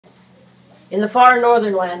In the far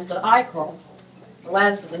northern lands that I call the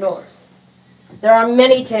lands of the north, there are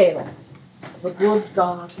many tales of the good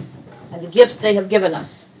gods and the gifts they have given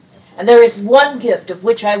us. And there is one gift of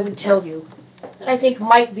which I would tell you that I think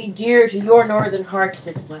might be dear to your northern hearts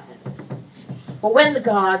this land. For when the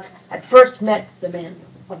gods had first met the men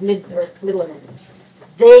of Middle-earth,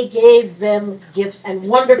 they gave them gifts, and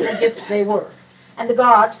wonderful gifts they were. And the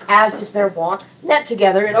gods, as is their wont, met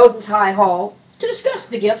together in Odin's high hall to discuss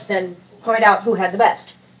the gifts and point out who had the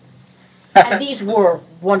best. And these were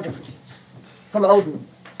wonderful gifts from Odin.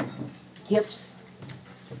 Gifts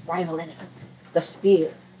of rival in it, the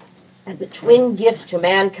spear, and the twin gifts to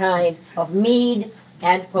mankind of mead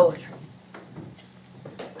and poetry.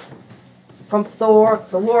 From Thor,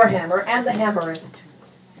 the warhammer, and the hammer.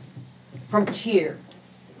 From Tyr,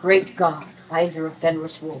 the great god, finder of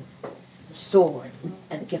Fenris wolf, the sword,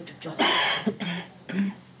 and the gift of justice.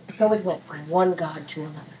 So it went from one god to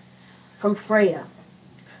another. From Freya,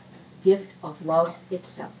 gift of love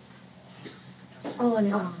itself. On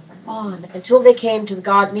and on, until they came to the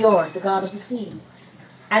god Njord, the god of the sea.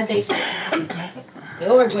 And they said,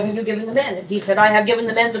 Njord, what have you given the men? And he said, I have given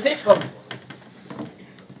the men the fish hook.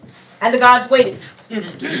 And the gods waited. And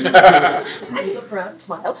he looked around,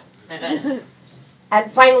 smiled.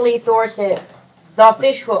 And finally Thor said, the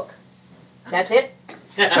fish hook. That's it?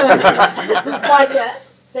 Why,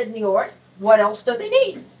 yes, said Njord. What else do they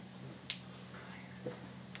need?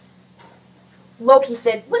 Loki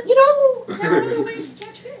said, well, you know, there are other ways to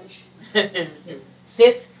catch fish.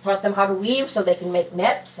 Sif taught them how to weave so they can make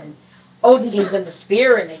nets, and Odin gave them the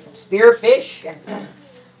spear, and they can spear fish, and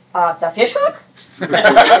the fish hook?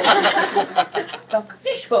 The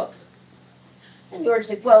fish hook. And Njord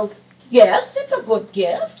said, well, yes, it's a good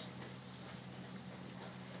gift.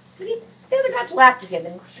 But the other gods laughed at him,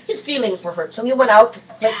 and his feelings were hurt, so he went out to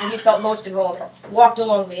the place where he felt most at home and walked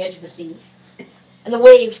along the edge of the sea. And the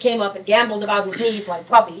waves came up and gambled about his knees like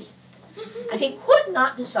puppies, and he could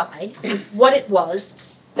not decide what it was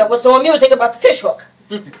that was so amusing about the fish hook.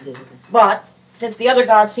 But since the other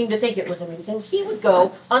gods seemed to think it was amusing, he would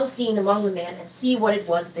go unseen among the men and see what it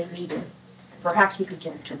was they needed. Perhaps he could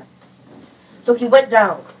give it to them. So he went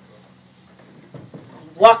down,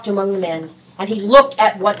 walked among the men, and he looked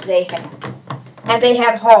at what they had. And they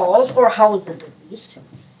had halls, or houses at least,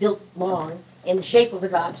 built long, in the shape of the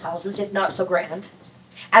gods' houses, if not so grand.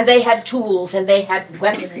 And they had tools, and they had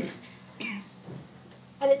weapons.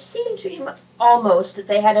 And it seemed to him almost that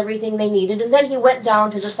they had everything they needed. And then he went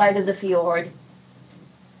down to the side of the fjord,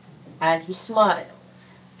 and he smiled.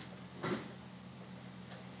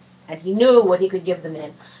 And he knew what he could give the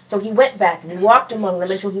men. So he went back, and he walked among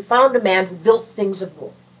them until he found a man who built things of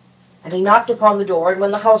wood. And he knocked upon the door, and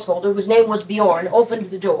when the householder, whose name was Bjorn,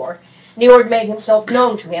 opened the door, Njord made himself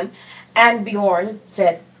known to him, and Bjorn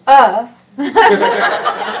said,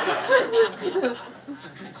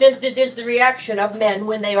 since this is the reaction of men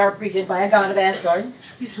when they are greeted by a god of Asgard.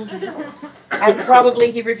 And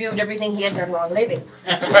probably he reviewed everything he had done wrong lately.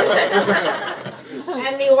 And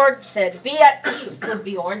Njord said, be at peace, good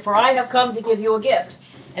Bjorn, for I have come to give you a gift.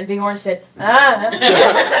 And Bjorn said,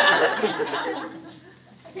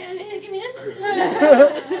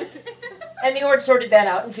 And Njord sorted that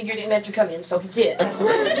out and figured it meant to come in, so he did.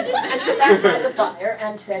 And he sat by the fire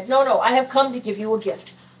and said, no, I have come to give you a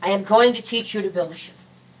gift. I am going to teach you to build a ship.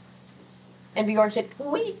 And Bjorn said,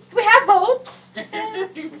 we have boats. And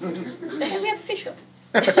we have a fish hook.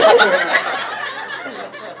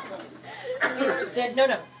 Bjorn said,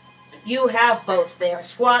 no, you have boats. They are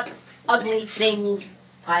squat, ugly things.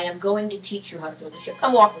 I am going to teach you how to build a ship.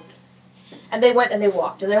 Come walk with me. And they went and they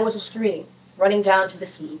walked, and there was a stream running down to the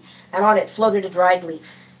sea, and on it floated a dried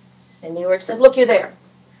leaf. And Njord said, look, you there.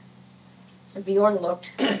 And Bjorn looked.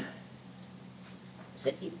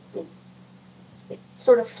 Said, it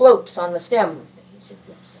sort of floats on the stem. He said,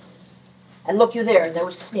 yes. And look, you there. And there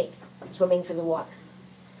was a snake swimming through the water.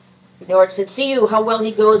 Njord said, see you how well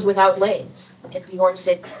he goes without legs. And Bjorn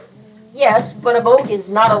said, yes, but a boat is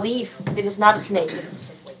not a leaf. It is not a snake. And he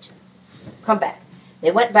said, wait. Come back. They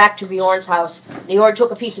went back to Bjorn's house. Njord took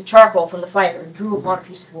a piece of charcoal from the fire and drew upon a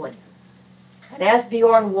piece of wood. And as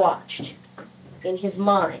Bjorn watched, in his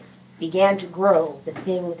mind began to grow the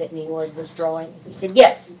thing that Njord was drawing. He said,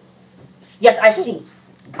 yes, I see.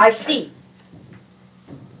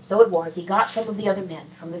 So it was. He got some of the other men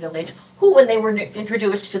from the village, who, when they were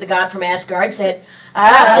introduced to the god from Asgard, said,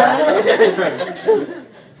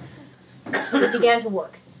 They began to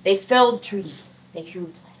work. They felled trees. They threw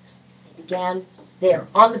planks. They began there,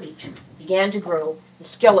 on the beach, began to grow the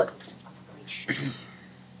skeleton of a great ship.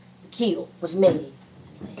 The keel was made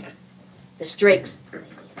and laid. The strakes laid in.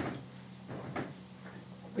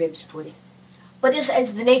 Ribs put in. But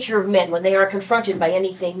as the nature of men, when they are confronted by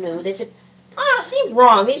anything new, they said, it seems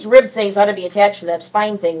wrong. These rib things ought to be attached to that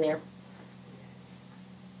spine thing there.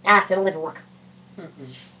 It'll never work.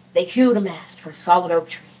 They hewed a mast for a solid oak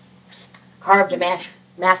tree, carved a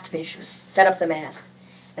mast fish, set up the mast.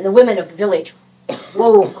 And the women of the village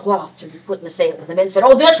wove cloth to be put in the sail. And the men said,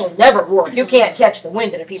 this will never work. You can't catch the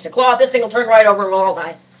wind in a piece of cloth. This thing will turn right over and we'll all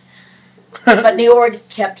die. But Njord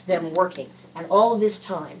kept them working. And all this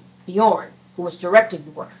time, Bjorn, who was directing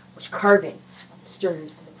the work, was carving on the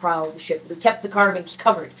sterns of the prow of the ship. We kept the carvings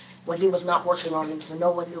covered when he was not working on them, so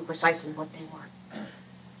no one knew precisely what they were.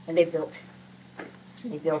 And they built.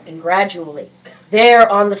 They built, and gradually, there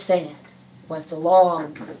on the sand was the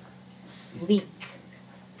long, sleek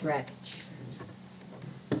dragon ship.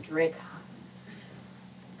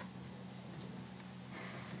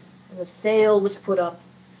 And the sail was put up,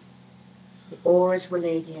 the oars were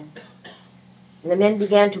laid in, and the men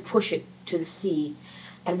began to push it to the sea.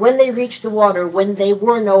 And when they reached the water, when they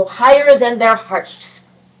were no higher than their hearts,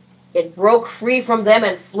 it broke free from them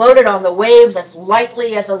and floated on the waves as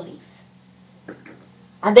lightly as a leaf.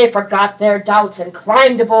 And they forgot their doubts and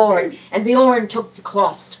climbed aboard, and Bjorn took the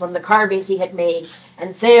cloths from the carvings he had made,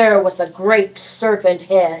 and there was the great serpent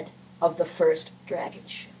head of the first dragon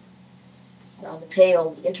ship. And on the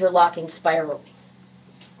tail, the interlocking spirals.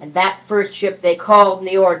 And that first ship they called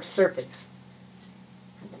Njord Serpent.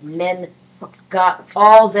 The men forgot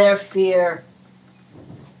all their fear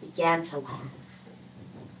and began to laugh.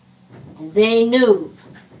 And they knew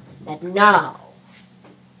that now,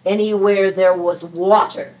 anywhere there was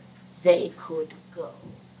water, they could go.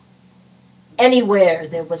 Anywhere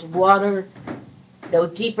there was water, no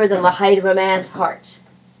deeper than the height of a man's heart,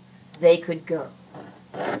 they could go.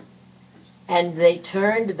 And they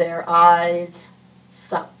turned their eyes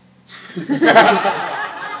south,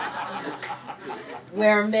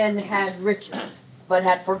 where men had riches, but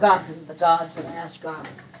had forgotten the gods of Asgard.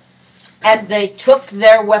 And they took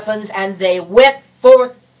their weapons, and they went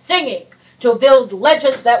forth singing, to build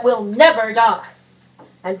legends that will never die.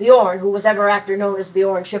 And Bjorn, who was ever after known as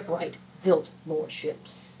Bjorn Shipwright, built more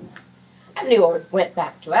ships. And Njord went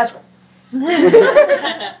back to Asgard.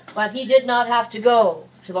 But he did not have to go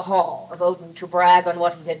to the hall of Odin to brag on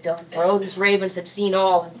what he had done, for Odin's ravens had seen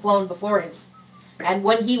all and flown before him. And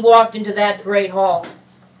when he walked into that great hall,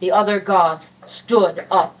 the other gods stood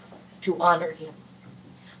up to honor him.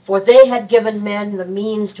 For they had given men the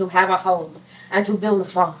means to have a home and to build a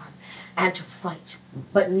farm and to fight.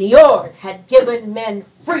 But Njord had given men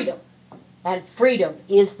freedom, and freedom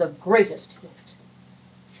is the greatest gift.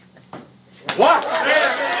 What?